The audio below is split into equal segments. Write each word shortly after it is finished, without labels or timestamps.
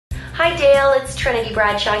Hi Dale, it's Trinity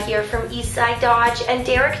Bradshaw here from Eastside Dodge, and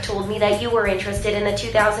Derek told me that you were interested in the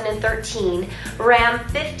 2013 Ram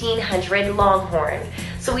 1500 Longhorn.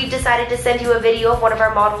 So we've decided to send you a video of one of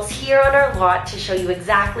our models here on our lot to show you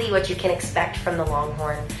exactly what you can expect from the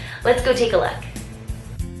Longhorn. Let's go take a look.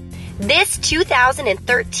 This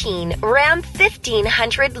 2013 Ram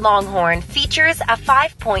 1500 Longhorn features a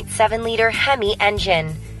 5.7-liter Hemi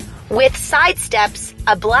engine with side steps,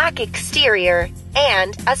 a black exterior,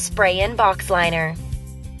 and a spray-in box liner.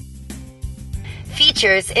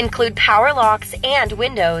 Features include power locks and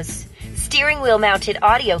windows, steering wheel mounted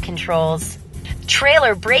audio controls,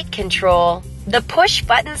 trailer brake control, the push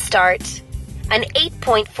button start, an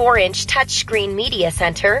 8.4-inch touchscreen media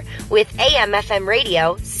center with AM/FM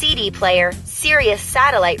radio, CD player, Sirius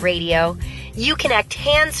satellite radio, Uconnect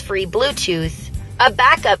hands-free Bluetooth, a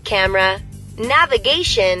backup camera,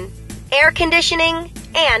 navigation, air conditioning,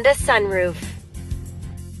 and a sunroof.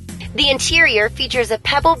 The interior features a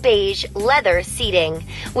pebble beige leather seating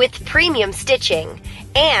with premium stitching,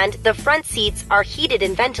 and the front seats are heated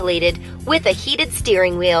and ventilated with a heated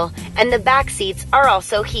steering wheel, and the back seats are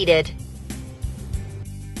also heated.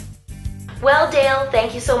 Well, Dale,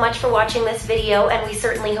 thank you so much for watching this video, and we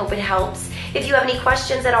certainly hope it helps. If you have any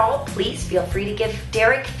questions at all, please feel free to give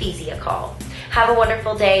Derek Feasy a call. Have a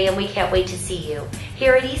wonderful day, and we can't wait to see you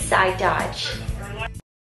here at Eastside Dodge.